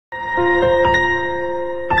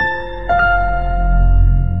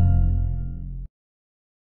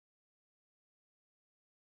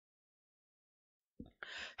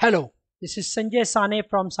Hello, this is Sanjay Sane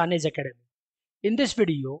from Sane's Academy. In this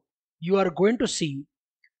video, you are going to see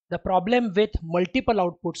the problem with multiple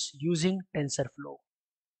outputs using TensorFlow.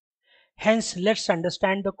 Hence, let's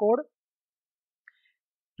understand the code.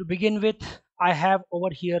 To begin with, I have over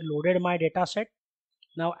here loaded my dataset.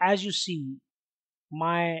 Now, as you see,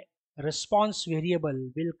 my response variable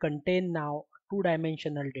will contain now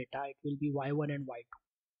two-dimensional data. It will be y1 and y2.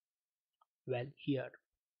 Well, here.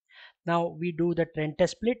 Now we do the trend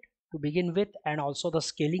test split to begin with, and also the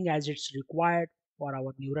scaling as it's required for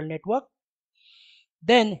our neural network.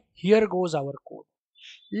 Then here goes our code.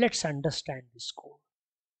 Let's understand this code.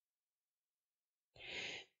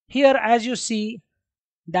 Here, as you see,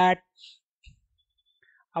 that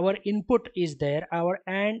our input is there, our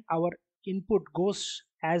input goes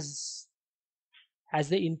as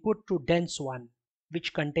the input to dense one,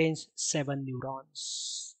 which contains 7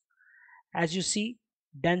 neurons. As you see,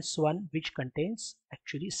 dense one which contains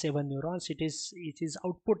actually 7 neurons. It is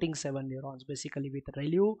outputting 7 neurons basically with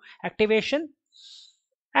ReLU activation,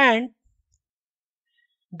 and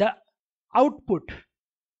the output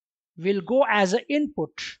will go as an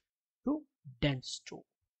input to dense 2.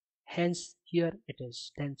 Hence here it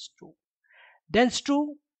is dense 2. Dense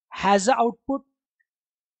 2 has an output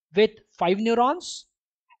with 5 neurons,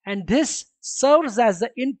 and this serves as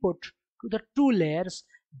the input to the two layers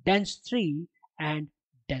dense 3 and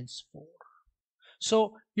dense 4.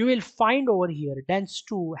 So you will find over here dense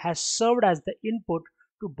 2 has served as the input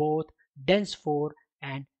to both dense 4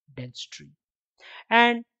 and dense 3,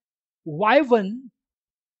 and y1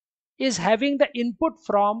 is having the input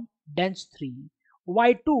from dense 3,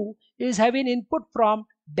 y2 is having input from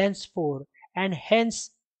dense 4, and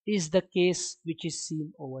hence is the case which is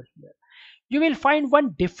seen over here. You will find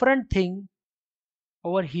one different thing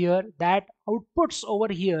over here, that outputs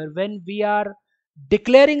over here, when we are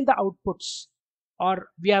declaring the outputs or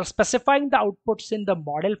we are specifying the outputs in the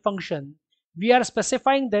model function, we are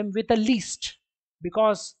specifying them with a list,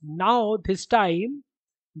 because now this time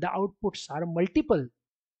the outputs are multiple,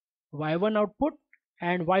 y1 output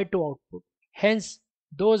and y2 output. Hence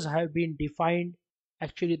those have been defined,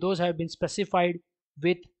 actually those have been specified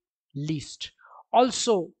with list.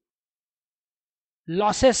 Also,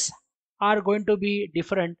 losses are going to be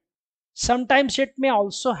different. Sometimes it may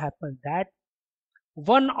also happen that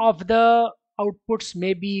one of the outputs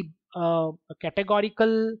may be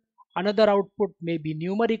categorical, another output may be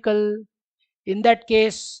numerical. In that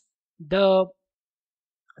case, the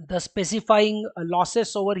specifying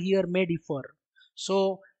losses over here may differ.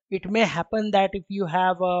 So it may happen that if you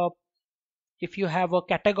have a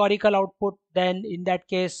categorical output, then in that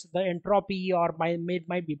case the entropy or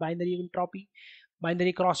might be binary entropy,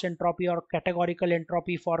 binary cross entropy, or categorical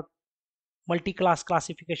entropy for multi-class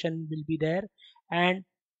classification will be there, and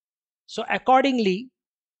so accordingly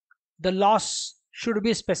the loss should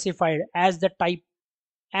be specified as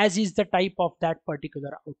is the type of that particular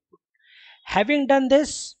output. Having done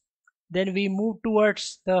this, then we move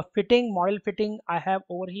towards the fitting, model fitting. I have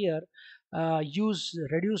over here use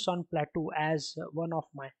reduce on plateau as one of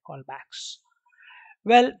my callbacks.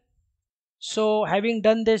 Well, so having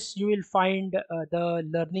done this, you will find the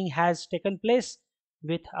learning has taken place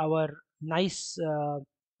with our nice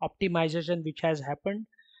optimization which has happened.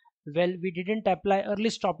 Well, we didn't apply early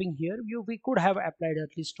stopping here. We could have applied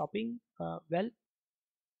early stopping. Well,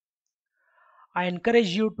 I encourage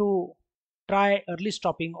you to try early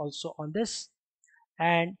stopping also on this.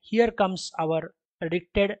 And here comes our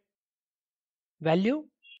predicted value.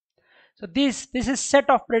 So this is set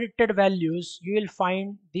of predicted values. You will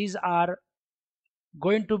find these are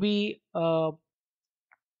going to be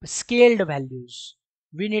scaled values.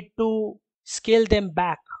 We need to scale them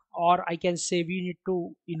back, or I can say we need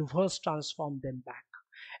to inverse transform them back,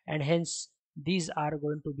 and hence these are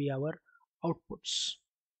going to be our outputs.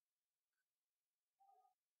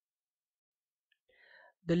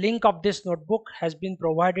 The link of this notebook has been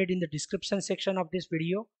provided in the description section of this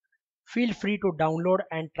video. Feel free to download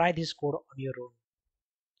and try this code on your own.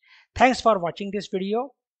 Thanks for watching this video.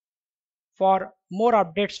 For more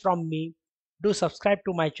updates from me, do subscribe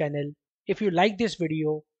to my channel. If you like this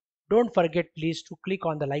video, don't forget please to click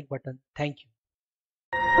on the like button. Thank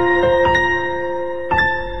you.